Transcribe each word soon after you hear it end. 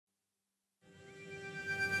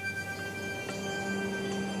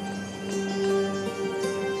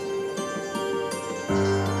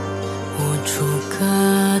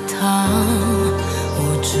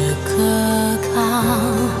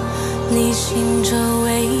醒着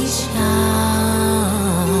微笑，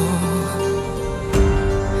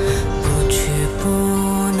不屈不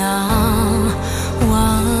挠，忘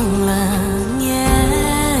了年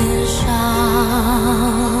少，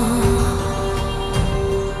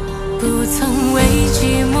不曾为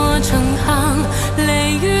寂寞成行，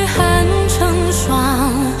泪与汗成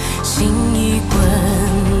霜，心已滚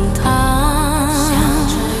烫，向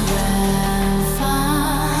着远方，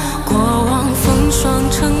过往风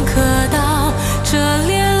霜成刻刀，折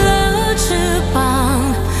裂了翅膀，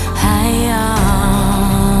还要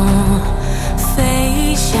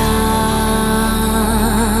飞翔，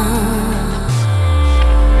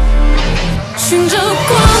循着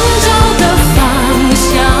光照的方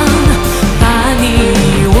向，把你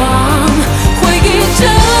遗忘，回忆这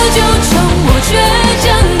就成我倔强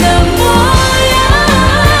的模样。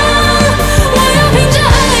我要凭着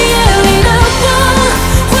暗夜里的光，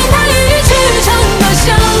还它与一曲长歌相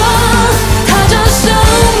望，踏着生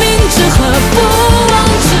命之河，不忘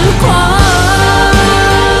之狂。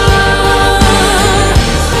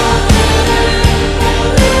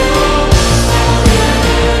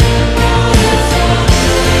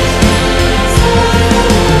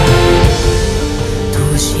独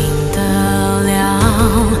行的了，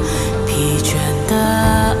疲倦的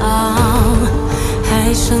熬，还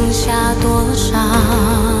剩下多少？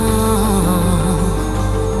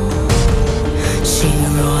心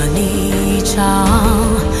若逆照，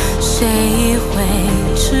谁会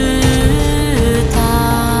知道？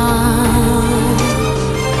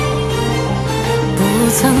不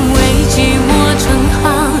曾为寂寞成行，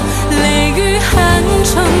泪与汗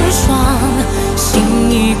成霜。